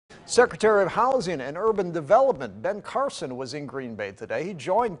Secretary of Housing and Urban Development Ben Carson was in Green Bay today. He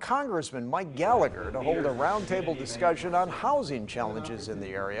joined Congressman Mike Gallagher to hold a roundtable discussion on housing challenges in the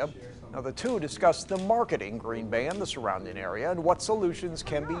area. Now, the two discussed the market in Green Bay and the surrounding area and what solutions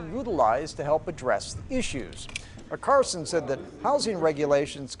can be utilized to help address the issues. Carson said that housing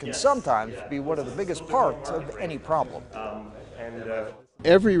regulations can sometimes be one of the biggest parts of any problem.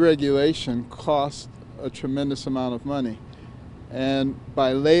 Every regulation costs a tremendous amount of money. And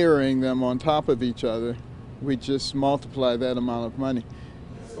by layering them on top of each other, we just multiply that amount of money.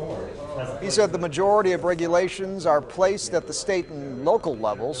 He said the majority of regulations are placed at the state and local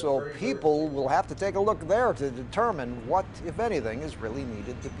level, so people will have to take a look there to determine what, if anything, is really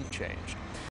needed to be changed.